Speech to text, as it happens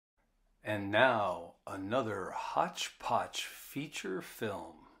And now, another Hotch Potch feature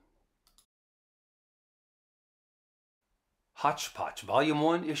film. Hotch Potch, Volume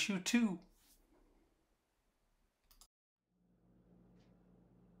 1, Issue 2.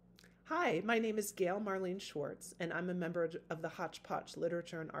 Hi, my name is Gail Marlene Schwartz, and I'm a member of the Hotch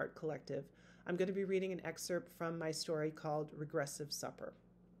Literature and Art Collective. I'm going to be reading an excerpt from my story called Regressive Supper.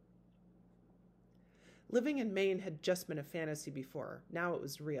 Living in Maine had just been a fantasy before. Now it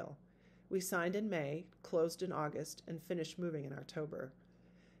was real. We signed in May, closed in August, and finished moving in October.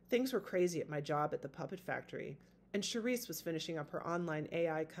 Things were crazy at my job at the puppet factory, and Charisse was finishing up her online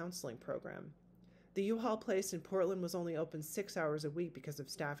AI counseling program. The U-Haul place in Portland was only open 6 hours a week because of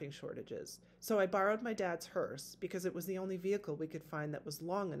staffing shortages, so I borrowed my dad's hearse because it was the only vehicle we could find that was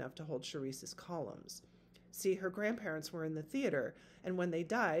long enough to hold Charisse's columns. See, her grandparents were in the theater, and when they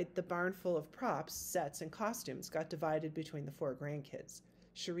died, the barn full of props, sets, and costumes got divided between the 4 grandkids.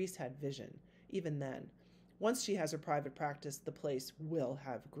 Charisse had vision, even then. Once she has her private practice, the place will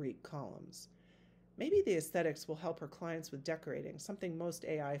have Greek columns. Maybe the aesthetics will help her clients with decorating, something most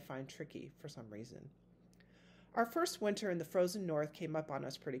AI find tricky for some reason. Our first winter in the frozen north came up on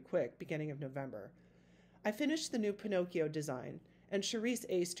us pretty quick, beginning of November. I finished the new Pinocchio design, and Charisse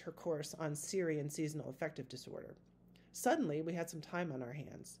aced her course on Siri and seasonal affective disorder. Suddenly, we had some time on our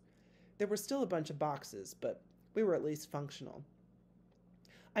hands. There were still a bunch of boxes, but we were at least functional.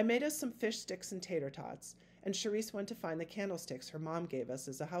 I made us some fish sticks and tater tots, and Charisse went to find the candlesticks her mom gave us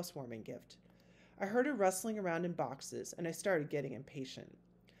as a housewarming gift. I heard her rustling around in boxes, and I started getting impatient.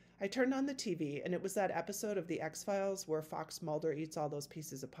 I turned on the TV, and it was that episode of The X-Files where Fox Mulder eats all those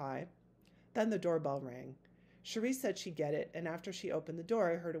pieces of pie. Then the doorbell rang. Charisse said she'd get it, and after she opened the door,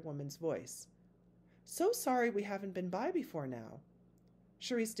 I heard a woman's voice. "So sorry we haven't been by before now."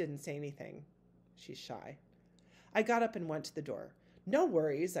 Charisse didn't say anything. She's shy. I got up and went to the door. "No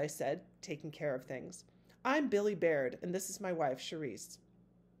worries," I said, taking care of things. "I'm Billy Baird, and this is my wife, Charisse."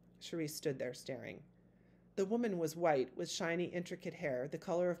 Charisse stood there staring. The woman was white, with shiny, intricate hair, the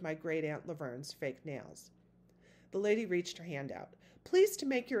color of my great-aunt Laverne's fake nails. The lady reached her hand out. "Pleased to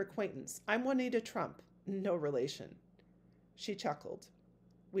make your acquaintance. I'm Juanita Trump. No relation." She chuckled.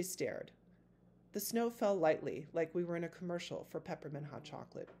 We stared. The snow fell lightly, like we were in a commercial for peppermint hot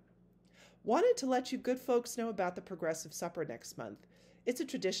chocolate. "Wanted to let you good folks know about the Progressive Supper next month. It's a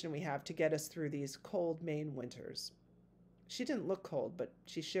tradition we have to get us through these cold Maine winters." She didn't look cold, but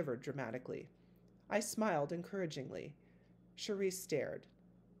she shivered dramatically. I smiled encouragingly. Charisse stared.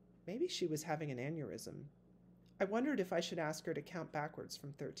 Maybe she was having an aneurysm. I wondered if I should ask her to count backwards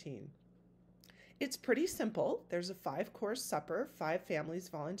from 13. "It's pretty simple. There's a 5-course supper, 5 families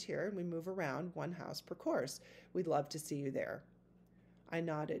volunteer, and we move around 1 house per course. We'd love to see you there." I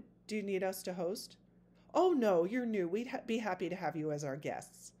nodded. "Do you need us to host?" "Oh, no, you're new. We'd be happy to have you as our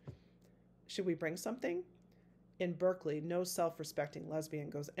guests." "Should we bring something?" In Berkeley, no self-respecting lesbian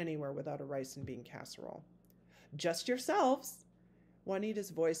goes anywhere without a rice and bean casserole. "Just yourselves." Juanita's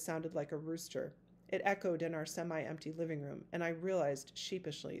voice sounded like a rooster. It echoed in our semi-empty living room, and I realized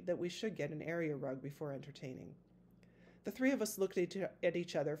sheepishly that we should get an area rug before entertaining. The 3 of us looked at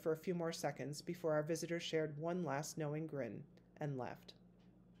each other for a few more seconds before our visitor shared one last knowing grin and left.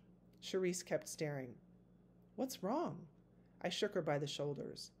 Charisse kept staring. "What's wrong?" I shook her by the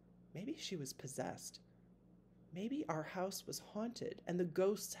shoulders. Maybe she was possessed. Maybe our house was haunted, and the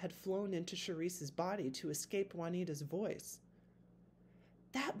ghosts had flown into Charisse's body to escape Juanita's voice.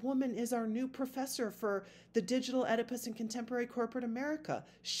 "That woman is our new professor for the digital Oedipus in contemporary corporate America.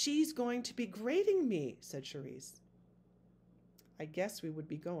 She's going to be grading me," said Charisse. I guess we would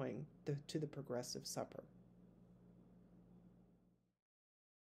be going to the Progressive Supper.